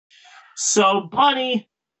So, Bunny,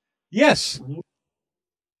 Yes.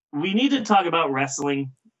 we need to talk about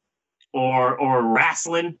wrestling or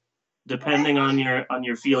wrestling, depending on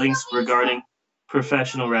your feelings regarding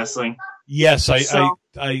professional wrestling. Yes, So,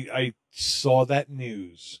 I saw that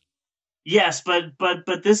news. yes, but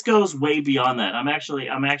this goes way beyond that. I'm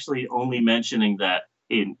actually only mentioning that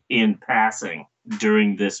in passing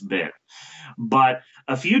during this bit. But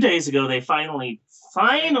a few days ago, they finally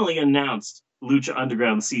announced Lucha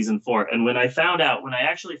Underground season 4. And when I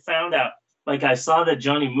actually found out, like I saw that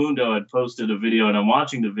Johnny Mundo had posted a video, and I'm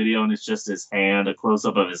watching the video, and it's just his hand, a close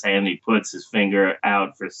up of his hand. He puts his finger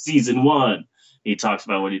out for season 1. He talks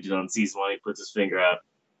about what he did on season 1. He puts his finger out,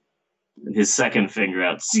 his second finger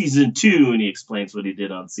out, season 2, and he explains what he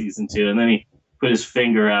did on season 2. And then he put his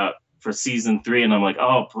finger out for season 3, and I'm like,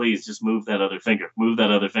 oh, please just move that other finger, move that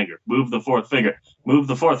other finger, move the fourth finger, move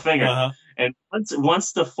the fourth finger. Uh-huh. And once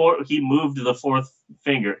he moved the fourth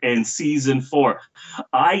finger in season 4,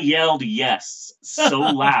 I yelled yes so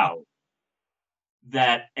loud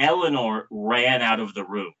that Eleanor ran out of the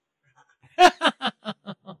room.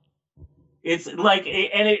 It's like,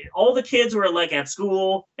 all the kids were like at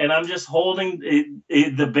school, and I'm just holding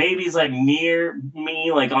the baby's like near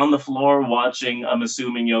me, like on the floor watching, I'm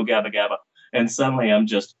assuming, Yo Gabba Gabba. And suddenly I'm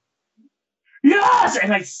just, yes!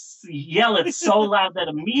 And I yell it so loud that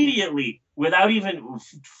immediately, without even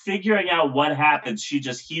figuring out what happens, she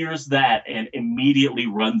just hears that and immediately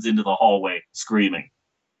runs into the hallway screaming.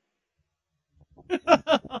 It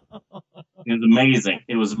was amazing.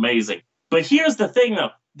 It was amazing. But here's the thing, though.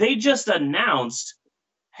 They just announced,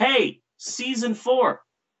 hey, season 4,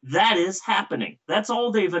 that is happening. That's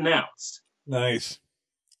all they've announced. Nice.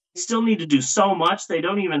 They still need to do so much. They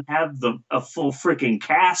don't even have a full freaking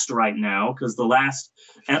cast right now, because the last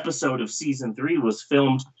episode of season 3 was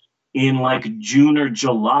filmed in like June or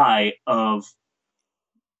July of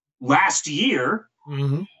last year.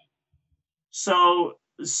 Mm-hmm. So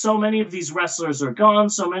many of these wrestlers are gone.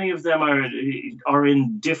 So many of them are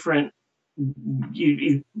in different.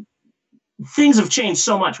 Things have changed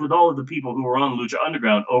so much with all of the people who were on Lucha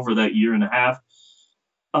Underground over that year and a half.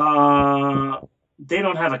 They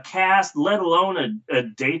don't have a cast, let alone a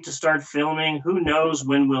date to start filming. Who knows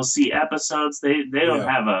when we'll see episodes? They don't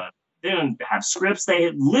have scripts.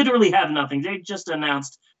 They literally have nothing. They just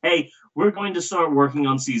announced, hey, we're going to start working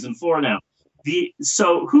on season 4 now.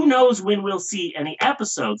 So who knows when we'll see any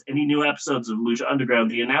new episodes of Lucha Underground.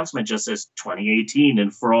 The announcement just says 2018,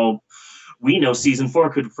 and for all we know, season 4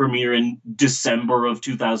 could premiere in December of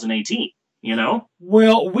 2018, you know?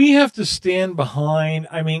 Well, we have to stand behind.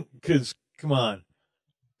 I mean, because, come on,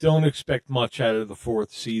 don't expect much out of the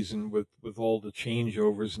 4th season with all the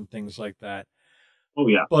changeovers and things like that. Oh,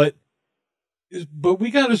 yeah. But we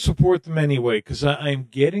got to support them anyway, because I'm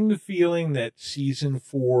getting the feeling that season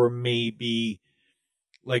 4 may be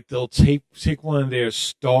like they'll take one of their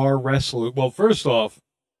star wrestlers. Well, first off,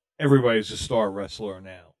 everybody's a star wrestler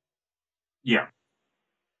now. Yeah.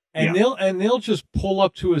 And they'll just pull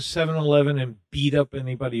up to a 7-Eleven and beat up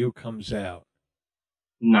anybody who comes out.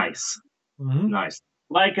 Nice. Mm-hmm. Nice.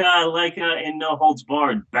 Like in No Holds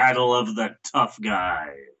Barred, Battle of the Tough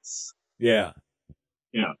Guys. Yeah.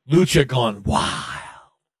 Yeah. Lucha gone wild.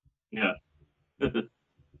 Yeah.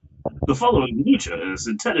 The following Lucha is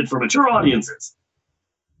intended for mature audiences.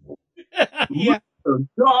 Yeah. Lucha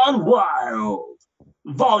Gone Wild.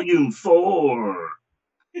 Volume 4.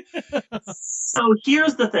 So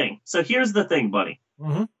here's the thing, buddy.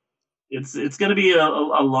 Mm-hmm. It's going to be a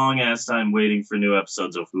long ass time waiting for new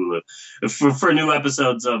episodes of Hulu, for new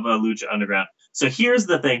episodes of Lucha Underground. So here's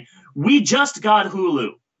the thing: we just got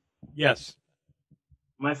Hulu. Yes,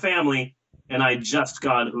 my family and I just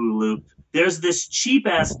got Hulu. There's this cheap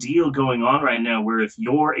ass deal going on right now where if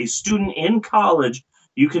you're a student in college,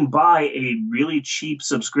 you can buy a really cheap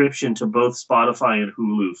subscription to both Spotify and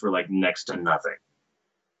Hulu for like next to nothing.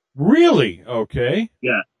 Really? Okay.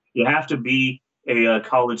 Yeah, you have to be a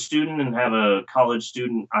college student and have a college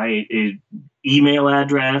student email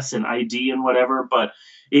address and ID and whatever, but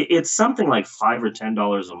it's something like $5 or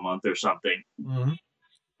 $10 a month or something. Mm-hmm.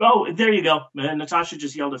 Oh, there you go. Natasha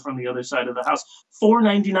just yelled it from the other side of the house.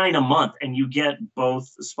 $4.99 a month, and you get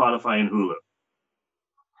both Spotify and Hulu.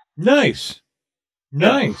 Nice.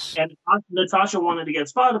 Nice. Yeah. And Natasha wanted to get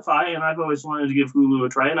Spotify, and I've always wanted to give Hulu a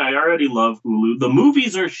try, and I already love Hulu. The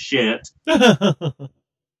movies are shit.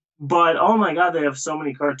 But, oh my God, they have so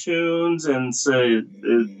many cartoons and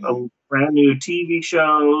brand new TV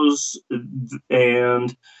shows,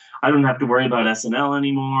 and I don't have to worry about SNL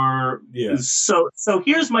anymore. Yeah. So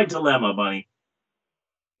here's my dilemma, Bunny.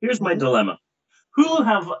 Here's my dilemma.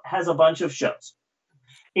 Hulu has a bunch of shows,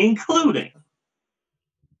 including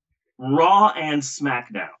Raw and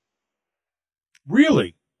SmackDown.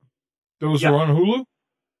 Really? Those are Yeah, on Hulu?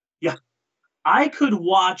 yeah. I could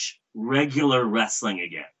watch regular wrestling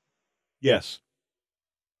again. Yes.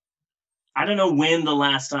 I don't know when the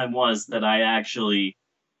last time was that I actually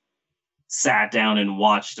sat down and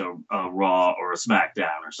watched a Raw or a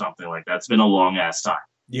SmackDown or something like that. It's been a long ass time.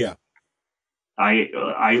 Yeah. I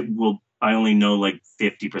only know like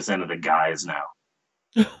 50% of the guys now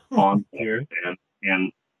on Okay.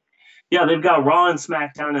 and yeah, they've got Raw and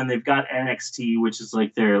SmackDown, and they've got NXT, which is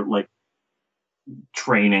like their like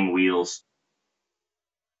training wheels.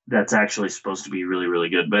 That's actually supposed to be really, really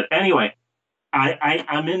good. But anyway,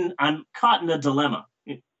 I'm caught in a dilemma.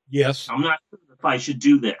 Yes. I'm not sure if I should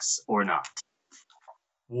do this or not.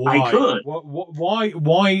 I Why? could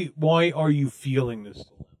Why are you feeling this?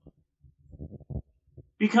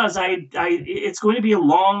 because it's going to be a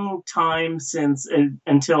long time since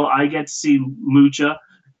until I get to see Mucha,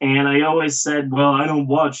 and I always said, well, I don't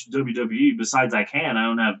watch WWE. Besides, I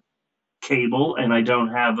don't have cable, and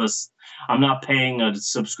I'm not paying a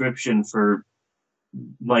subscription for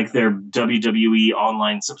like their WWE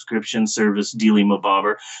online subscription service, Dealy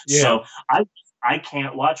Mabobber. Yeah. So I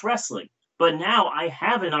can't watch wrestling. But now I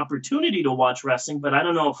have an opportunity to watch wrestling, but I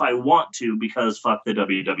don't know if I want to because fuck the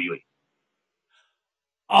WWE.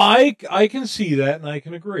 I can see that, and I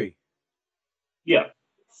can agree. Yeah.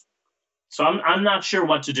 So I'm not sure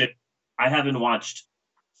what to do. I haven't watched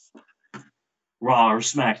Raw or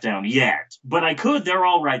SmackDown yet, but I could. They're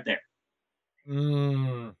all right there.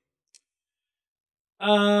 Mm.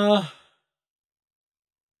 Uh,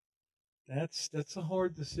 that's a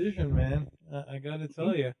hard decision, man. I gotta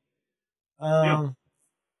tell you. Yeah.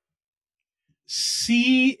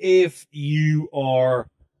 See if you are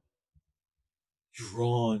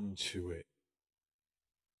drawn to it,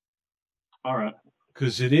 All right.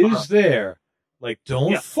 because it is there. Like,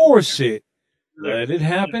 don't Yeah. force it. Let it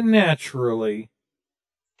happen naturally.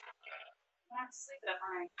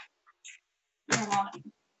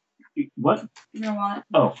 What? Your wallet.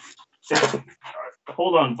 Oh.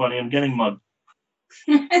 Hold on, funny. I'm getting mugged.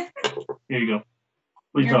 Here you go.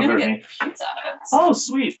 Please You're don't gonna hurt get me. pizza. Oh,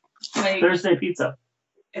 sweet. Like, Thursday pizza.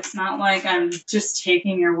 it's not like I'm just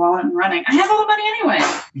taking your wallet and running. I have all the money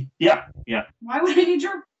anyway. Yeah, yeah. Why would I need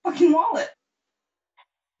your fucking wallet?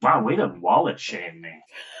 Wow, way to wallet shame me.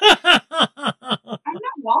 I'm not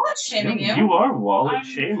wallet shaming you. You are wallet I'm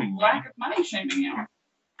shaming me. lack of money shaming you.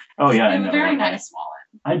 Oh, yeah. You have a very nice wallet.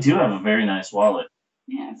 I do have a very nice wallet.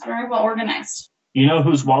 Yeah, it's very well organized. You know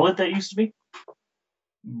whose wallet that used to be?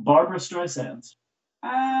 Barbara Streisand's.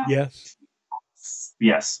 Yes.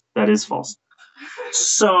 Yes, that is false.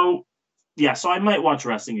 So, yeah, so I might watch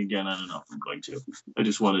wrestling again. I don't know if I'm going to. I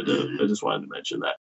just wanted to mention that.